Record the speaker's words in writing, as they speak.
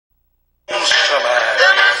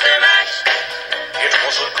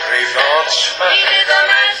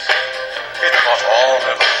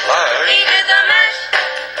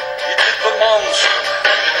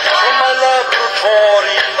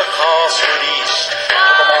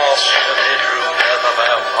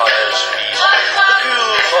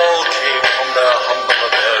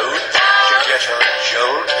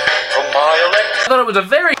it was a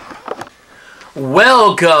very...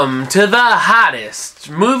 Welcome to the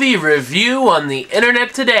hottest movie review on the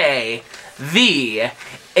internet today, the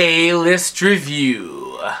A-List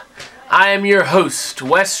Review. I am your host,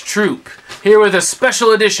 Wes Troop, here with a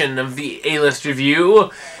special edition of the A-List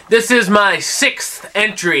Review. This is my 6th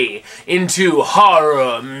entry into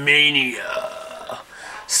Horror Mania.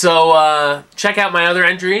 So, check out my other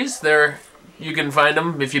entries. You can find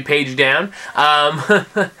them if you page down. And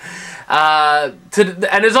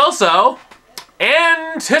there's also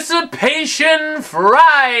Anticipation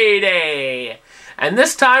Friday. And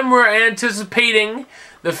this time we're anticipating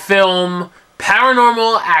the film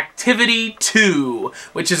Paranormal Activity 2,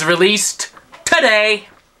 which is released today.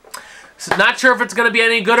 So not sure if it's going to be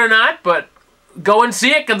any good or not, but go and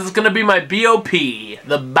see it because it's going to be my BOP,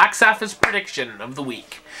 the box office prediction of the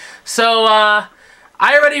week. So, I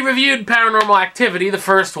already reviewed Paranormal Activity, the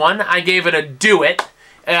first one. I gave it a do it.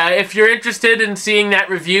 If you're interested in seeing that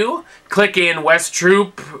review, click in Wes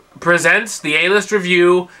Troop Presents the A-List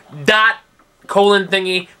Review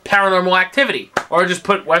Paranormal Activity, or just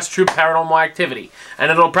put Wes Troop Paranormal Activity,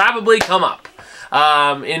 and it'll probably come up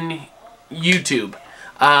in YouTube.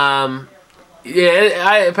 Paranormal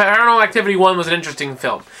Activity 1 was an interesting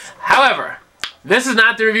film. However, this is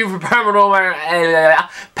not the review for Paranormal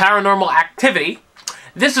Activity.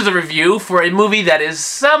 This is a review for a movie that is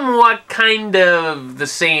somewhat kind of the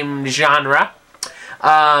same genre.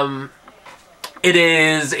 It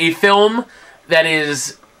is a film that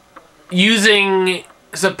is using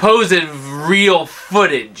supposed real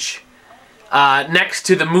footage next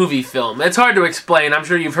to the movie film. It's hard to explain. I'm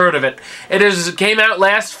sure you've heard of it. It came out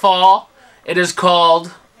last fall. It is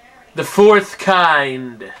called The Fourth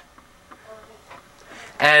Kind.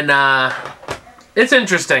 And it's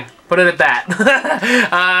interesting. Put it at that.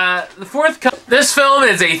 This film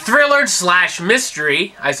is a thriller /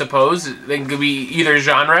 mystery, I suppose. It could be either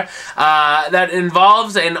genre. That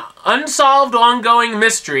involves an unsolved ongoing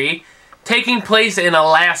mystery taking place in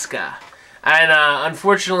Alaska. And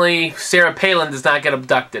unfortunately, Sarah Palin does not get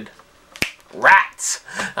abducted. Rats!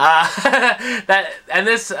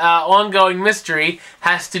 This ongoing mystery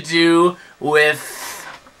has to do with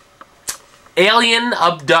alien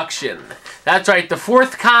abduction. That's right, The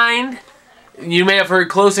Fourth Kind. You may have heard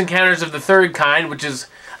Close Encounters of the Third Kind, which is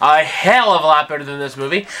a hell of a lot better than this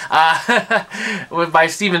movie, by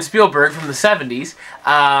Steven Spielberg from the 70s.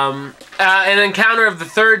 An encounter of the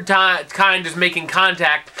third kind is making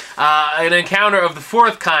contact. An encounter of the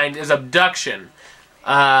fourth kind is abduction,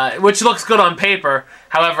 which looks good on paper.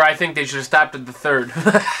 However, I think they should have stopped at the third.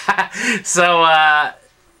 So,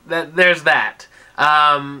 there's that.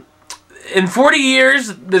 In 40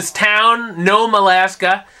 years, this town, Nome,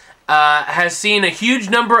 Alaska, has seen a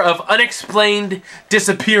huge number of unexplained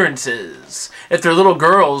disappearances. If they're little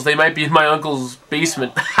girls, they might be in my uncle's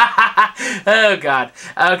basement. Oh, God.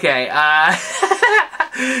 Okay.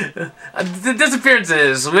 The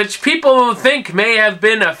disappearances, which people think may have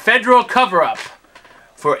been a federal cover-up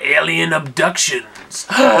for alien abductions.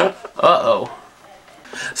 Uh-oh.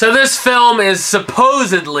 So this film is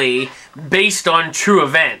supposedly based on true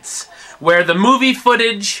events, where the movie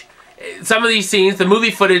footage, some of these scenes, the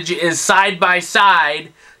movie footage is side by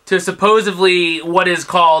side to supposedly what is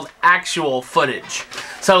called actual footage.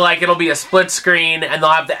 So, like, it'll be a split screen, and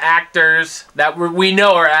they'll have the actors that we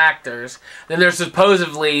know are actors. Then there's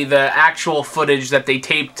supposedly the actual footage that they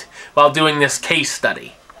taped while doing this case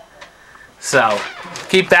study. So,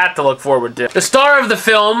 keep that to look forward to. The star of the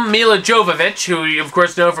film, Milla Jovovich, who you of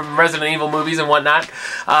course know from Resident Evil movies and whatnot,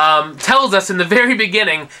 tells us in the very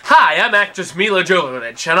beginning, "Hi, I'm actress Milla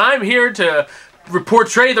Jovovich, and I'm here to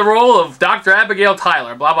portray the role of Dr. Abigail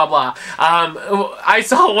Tyler, blah, blah, blah." I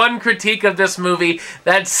saw one critique of this movie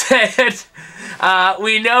that said,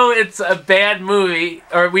 we know it's a bad movie,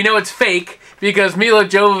 or we know it's fake, because Milla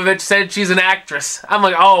Jovovich said she's an actress. I'm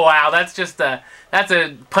like, oh wow, that's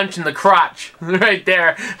a punch in the crotch right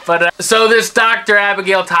there. But so this Dr.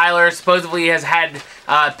 Abigail Tyler supposedly has had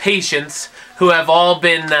patients who have all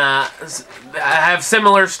been have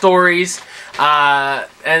similar stories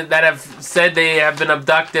and that have said they have been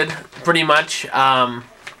abducted, pretty much.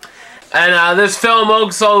 This film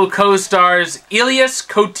also co-stars Elias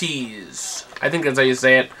Koteas. I think that's how you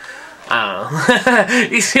say it. I don't know.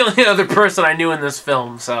 He's the only other person I knew in this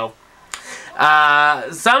film, so.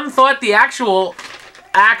 Some thought the actual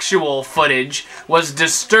footage was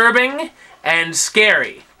disturbing and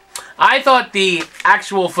scary. I thought the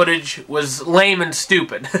actual footage was lame and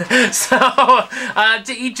stupid. So,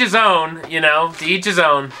 to each his own, you know, to each his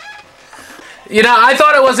own. You know, I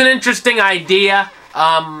thought it was an interesting idea.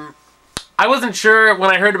 I wasn't sure when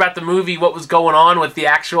I heard about the movie what was going on with the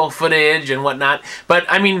actual footage and whatnot. But,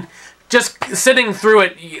 I mean, just sitting through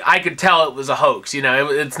it, I could tell it was a hoax. You know,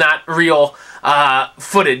 it's not real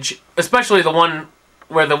footage, especially the one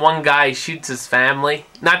where the one guy shoots his family.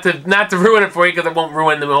 Not to ruin it for you, because it won't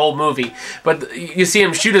ruin the whole movie. But you see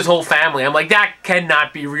him shoot his whole family. I'm like, that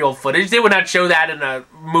cannot be real footage. They would not show that in a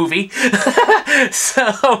movie.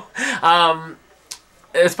 So,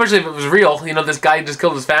 especially if it was real. You know, this guy just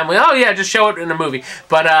killed his family. Oh yeah, just show it in a movie.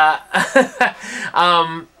 But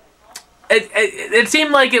it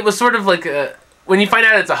seemed like it was sort of like when you find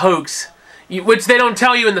out it's a hoax, which they don't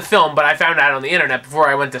tell you in the film, but I found out on the internet before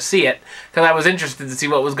I went to see it, because I was interested to see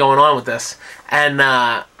what was going on with this. And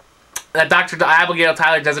that Dr. Abigail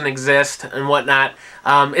Tyler doesn't exist and whatnot.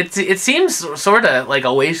 It seems sort of like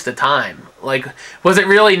a waste of time. Like, was it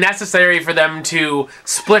really necessary for them to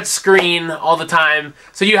split screen all the time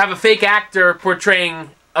so you have a fake actor portraying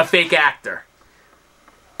a fake actor?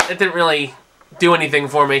 It didn't really do anything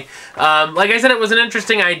for me. Like I said, it was an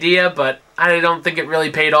interesting idea, but I don't think it really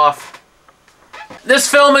paid off. This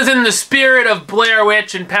film is in the spirit of Blair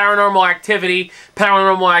Witch and Paranormal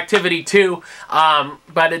Activity 2,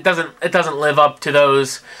 but it doesn't live up to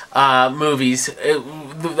those movies.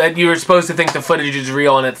 That you were supposed to think the footage is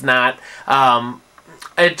real and it's not.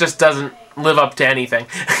 It just doesn't live up to anything.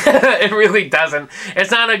 It really doesn't.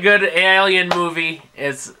 It's not a good alien movie.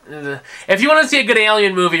 If you want to see a good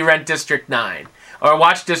alien movie, rent District 9. Or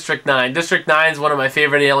watch District 9. District 9 is one of my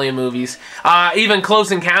favorite alien movies. Even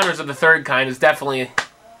Close Encounters of the Third Kind is definitely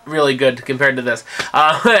really good compared to this.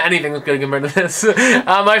 Anything is good compared to this.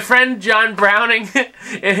 My friend John Browning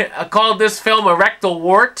called this film a rectal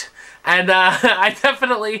wart. And I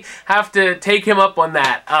definitely have to take him up on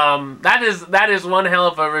that. That is one hell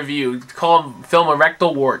of a review. Call him film a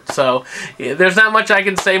rectal wart. So yeah, there's not much I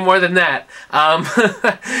can say more than that.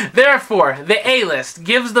 Therefore, the A-list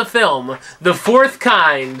gives the film The Fourth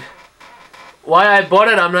Kind. Why I bought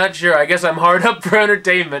it, I'm not sure. I guess I'm hard up for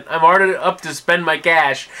entertainment. I'm hard up to spend my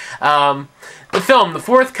cash. The film, The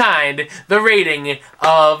Fourth Kind, the rating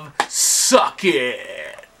of Suck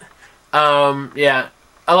It. Yeah.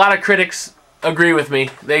 A lot of critics agree with me.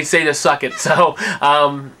 They say to suck it. So,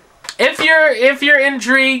 if you're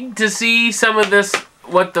intrigued to see some of this,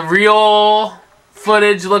 what the real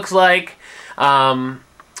footage looks like, and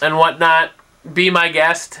whatnot, be my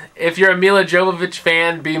guest. If you're a Milla Jovovich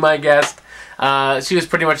fan, be my guest. She was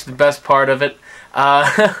pretty much the best part of it.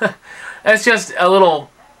 It's just a little,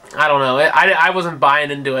 I don't know. I wasn't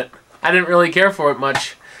buying into it. I didn't really care for it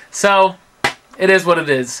much. So, it is what it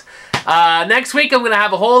is. Next week, I'm going to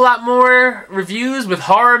have a whole lot more reviews with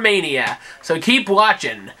Horror Mania. So keep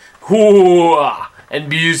watching. And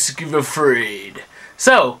be afraid.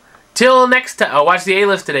 So, till next time. Oh, watch the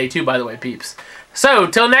A-list today, too, by the way, peeps. So,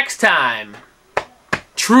 till next time.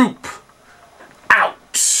 Troop.